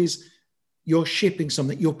rule is you're shipping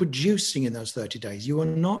something, you're producing in those 30 days. You are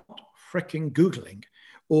not freaking Googling,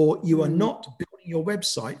 or you are not building your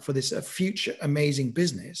website for this future amazing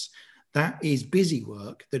business. That is busy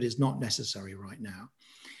work that is not necessary right now.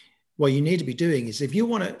 What you need to be doing is, if you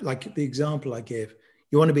want to, like the example I give,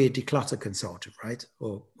 you want to be a declutter consultant, right?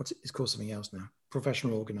 Or it's called something else now,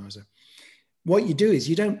 professional organizer. What you do is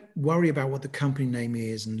you don't worry about what the company name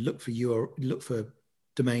is and look for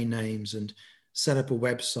domain names and set up a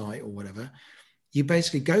website or whatever. You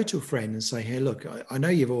basically go to a friend and say, hey, look, I know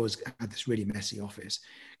you've always had this really messy office.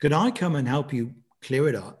 Could I come and help you clear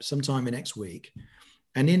it up sometime in next week?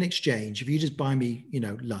 And in exchange, if you just buy me,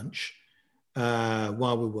 lunch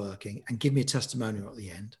while we're working and give me a testimonial at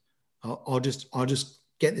the end, I'll just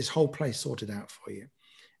get this whole place sorted out for you.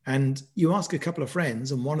 And you ask a couple of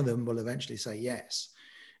friends, and one of them will eventually say yes.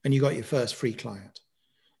 And you got your first free client.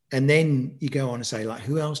 And then you go on and say, like,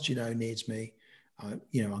 who else do you know needs me? I'm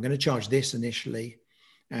going to charge this initially,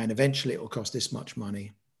 and eventually it will cost this much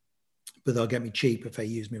money, but they'll get me cheap if they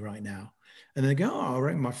use me right now. And they go, oh, I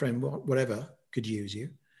reckon my friend, whatever, could use you.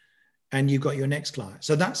 And you've got your next client.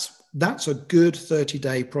 So that's a good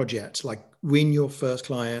 30-day project. Like, win your first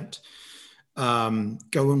client, go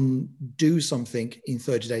and do something in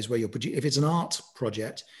 30 days where if it's an art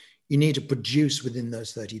project, you need to produce within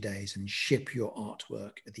those 30 days and ship your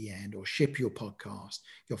artwork at the end, or ship your podcast.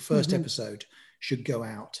 Your first episode should go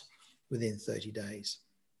out within 30 days.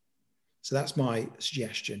 So that's my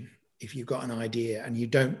suggestion. If you've got an idea and you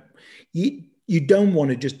don't want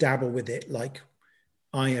to just dabble with it like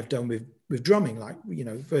I have done with drumming, like,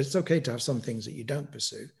 it's okay to have some things that you don't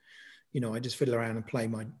pursue. I just fiddle around and play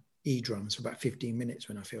my drums for about 15 minutes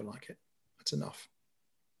when I feel like it. That's enough.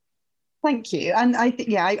 Thank you. And I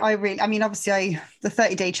think, obviously the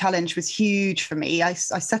 30-day challenge was huge for me. I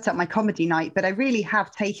set up my comedy night, but I really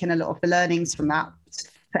have taken a lot of the learnings from that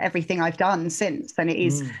for everything I've done since. And it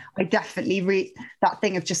is, I definitely that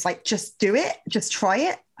thing of just do it, just try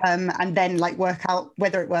it. And then work out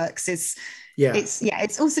whether it works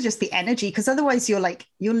it's also just the energy, because otherwise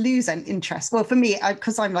you'll lose an interest. Well, for me,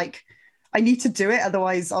 because I'm I need to do it,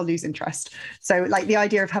 otherwise I'll lose interest. So the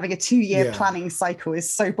idea of having a 2-year planning cycle is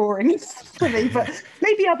so boring for me, but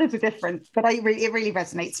maybe others are different. But it really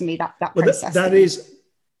resonates to me, that process.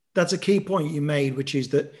 That's a key point you made, which is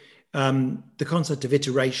that the concept of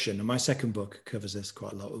iteration, and my second book covers this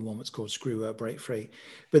quite a lot, the one that's called Screw Work, Break Free,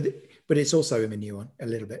 but it's also in the new one a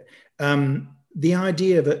little bit. The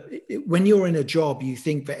idea that when you're in a job, you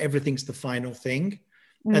think that everything's the final thing.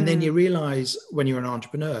 And then you realize when you're an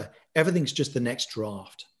entrepreneur, everything's just the next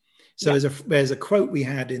draft. So there's a quote we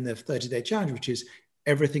had in the 30-day challenge, which is,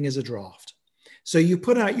 everything is a draft. So you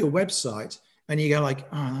put out your website and you go like,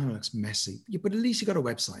 oh, that looks messy. But at least you got a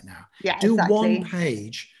website now. Do one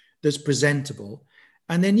page that's presentable,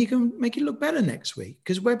 and then you can make it look better next week,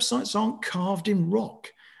 because websites aren't carved in rock.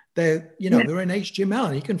 They're in HTML,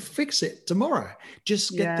 and you can fix it tomorrow.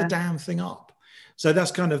 Just get the damn thing up. So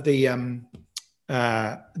that's kind of the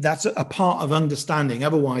that's a part of understanding.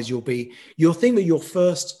 Otherwise, you'll think that your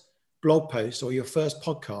first blog post or your first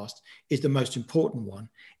podcast is the most important one.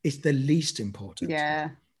 It's the least important. Yeah.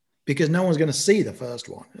 Because no one's going to see the first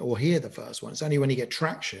one or hear the first one. It's only when you get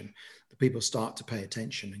traction that people start to pay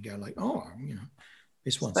attention and go like, oh,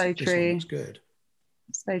 this one looks good.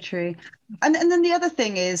 So true. And then the other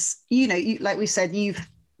thing is, you, like we said, you've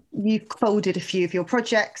folded a few of your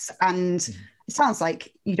projects, and it sounds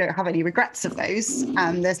like you don't have any regrets of those.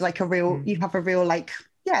 There's you have a real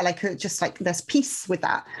there's peace with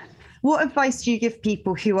that. What advice do you give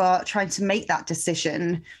people who are trying to make that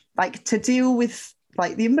decision, to deal with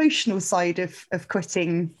the emotional side of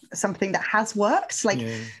quitting something that has worked?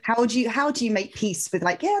 How do you make peace with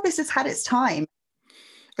this has had its time?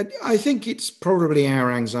 I think it's probably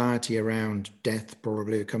our anxiety around death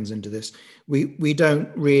probably comes into this. We don't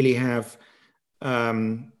really have,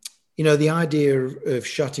 the idea of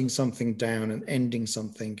shutting something down and ending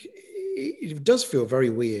something. It does feel very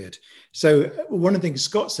weird. So one of the things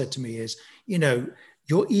Scott said to me is,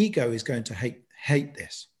 your ego is going to hate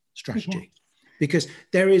this strategy. because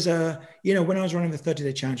there is when I was running the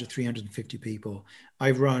 30-day challenge of 350 people, I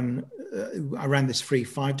ran this free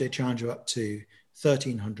 5-day challenge of up to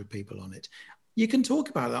 1,300 people on it. You can talk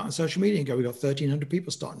about that on social media and go, we got 1,300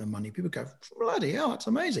 people starting on Monday. People go, bloody hell, that's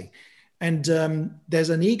amazing. And there's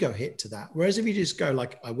an ego hit to that. Whereas if you just go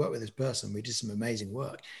like, I work with this person, we did some amazing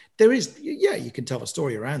work. There is, you can tell a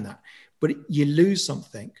story around that, but you lose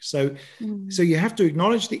something. So you have to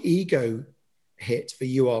acknowledge the ego hit for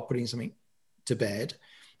you are putting something to bed.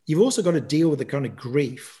 You've also got to deal with the kind of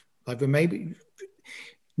grief. Like, maybe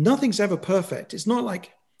nothing's ever perfect. It's not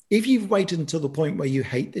like if you've waited until the point where you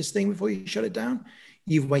hate this thing before you shut it down,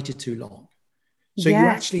 you've waited too long. So you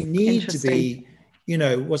actually need to be,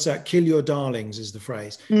 what's that? Kill your darlings is the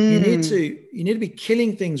phrase. You need to be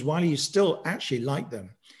killing things while you still actually like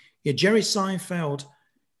them. Jerry Seinfeld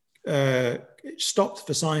stopped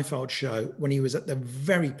the Seinfeld show when he was at the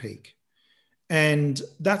very peak. And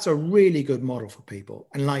that's a really good model for people.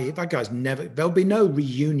 And like, that guy's there'll be no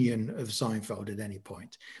reunion of Seinfeld at any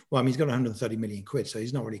point. Well, I mean, he's got 130 million quid, so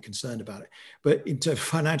he's not really concerned about it. But in terms of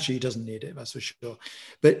financially, he doesn't need it, that's for sure.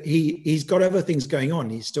 But he's got other things going on.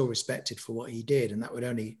 He's still respected for what he did, and that would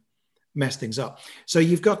only mess things up. So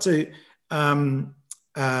you've got to, you've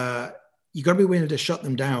got to be willing to shut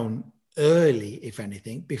them down early, if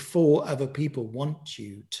anything, before other people want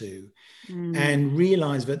you to, and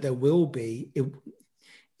realize that there will be,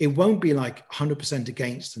 it won't be like 100%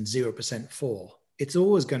 against and 0% for. It's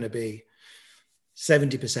always going to be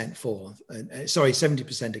 70% for,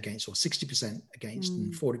 70% against, or 60% against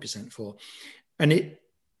and 40% for.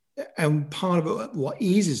 And part of it, what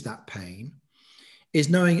eases that pain is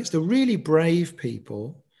knowing it's the really brave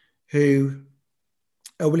people who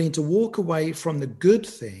are willing to walk away from the good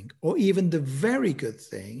thing or even the very good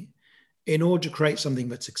thing in order to create something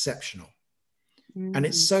that's exceptional. And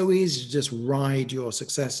it's so easy to just ride your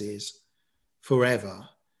successes forever.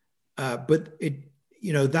 But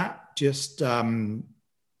that just,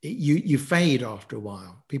 you fade after a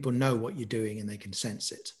while. People know what you're doing and they can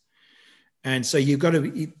sense it. And so you've got to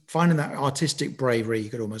be finding that artistic bravery, you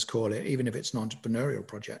could almost call it, even if it's an entrepreneurial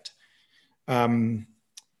project,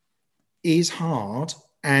 is hard.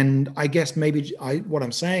 And I guess maybe what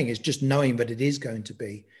I'm saying is just knowing that it is going to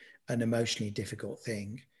be an emotionally difficult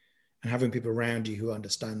thing, and having people around you who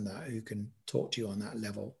understand that, who can talk to you on that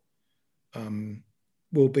level, is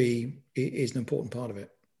an important part of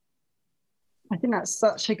it. I think that's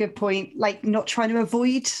such a good point. Like, not trying to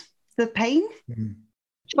avoid the pain.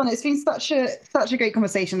 John, it's been such a great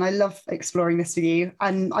conversation. I love exploring this with you,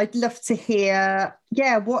 and I'd love to hear,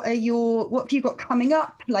 what have you got coming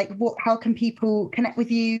up? Like, how can people connect with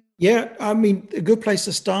you? Yeah, I mean, a good place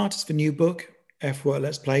to start is the new book, F Work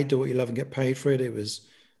Let's Play, Do What You Love and Get Paid for It. It was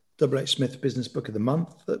WH Smith Business Book of the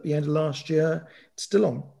Month at the end of last year. It's still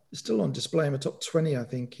on display in the top 20, I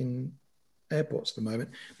think, in airports at the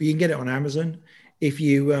moment. But you can get it on Amazon. If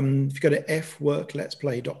you go to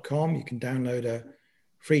fworkletsplay.com, you can download a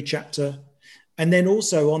free chapter. And then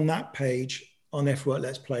also on that page on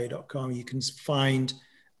fworkletsplay.com, you can find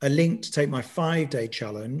a link to take my 5-day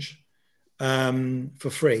challenge for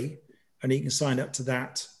free. And you can sign up to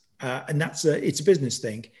that. And it's a business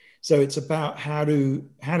thing. So it's about how to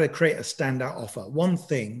create a standout offer. One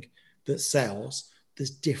thing that sells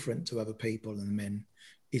that's different to other people, and then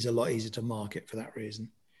is a lot easier to market for that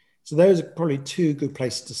reason. So those are probably two good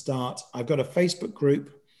places to start. I've got a Facebook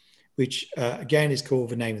group, which again is called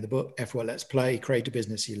the name of the book, F Work Let's Play, Create a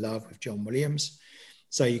Business You Love with John Williams.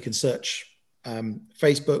 So you can search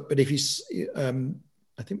Facebook, but if you,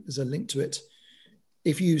 I think there's a link to it.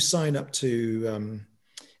 If you sign up to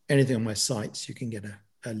anything on my sites, you can get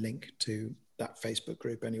a link to that Facebook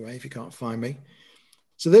group anyway, if you can't find me.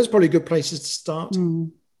 So there's probably good places to start.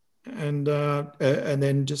 And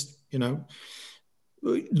then just,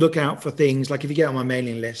 look out for things like if you get on my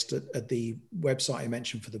mailing list at the website I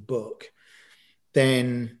mentioned for the book,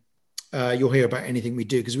 then you'll hear about anything we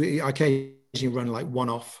do, because I occasionally run like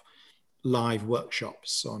one-off live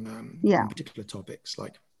workshops on particular topics,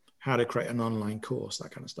 like how to create an online course,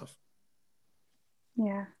 that kind of stuff.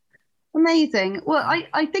 Yeah, amazing. Well,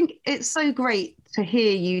 I think it's so great to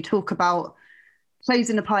hear you talk about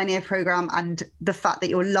closing the Pioneer Programme and the fact that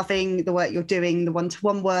you're loving the work you're doing, the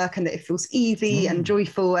one-to-one work, and that it feels easy and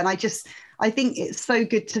joyful. And I think it's so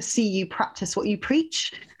good to see you practice what you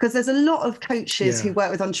preach, because there's a lot of coaches who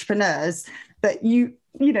work with entrepreneurs that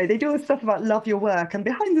they do all this stuff about love your work, and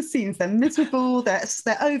behind the scenes they're miserable, they're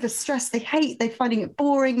overstressed, they're finding it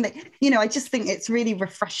boring. I just think it's really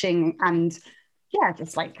refreshing, and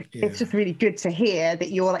it's just really good to hear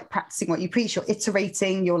that you're like practicing what you preach, you're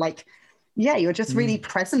iterating, you're like Yeah, you're just really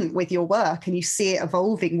present with your work and you see it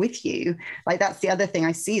evolving with you. Like that's the other thing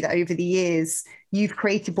I see, that over the years, you've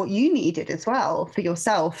created what you needed as well for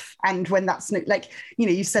yourself. And when that's like, you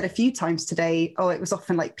know, you said a few times today, oh, it was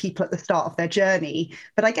often like people at the start of their journey.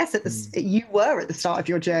 But I guess you were at the start of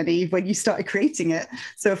your journey when you started creating it.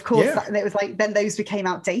 So of course, it was like, then those became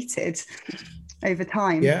outdated over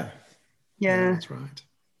time. Yeah, that's right.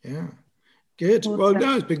 Yeah. Good. Awesome. Well,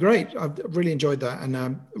 no, it's been great. I've really enjoyed that,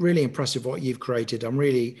 and really impressive what you've created. I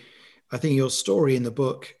think your story in the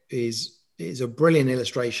book is a brilliant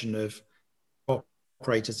illustration of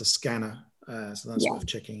operate as a scanner. So that's worth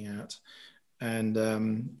checking out. And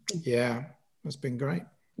it's been great.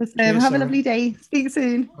 Have a lovely day. Speak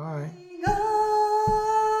soon. Bye.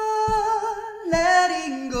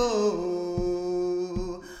 Letting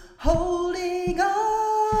go, holding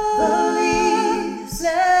on,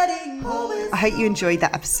 letting go. I hope you enjoyed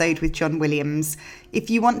that episode with John Williams. If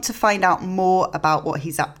you want to find out more about what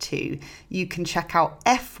he's up to, you can check out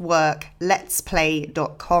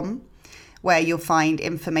fworkletsplay.com, where you'll find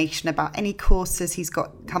information about any courses he's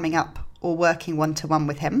got coming up or working one-to-one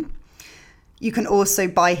with him. You can also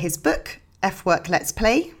buy his book, F Work Let's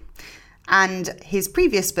Play, and his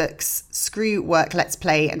previous books, Screw Work Let's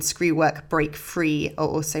Play and Screw Work Break Free, are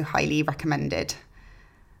also highly recommended.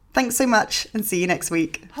 Thanks so much and see you next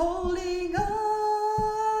week. Holding on.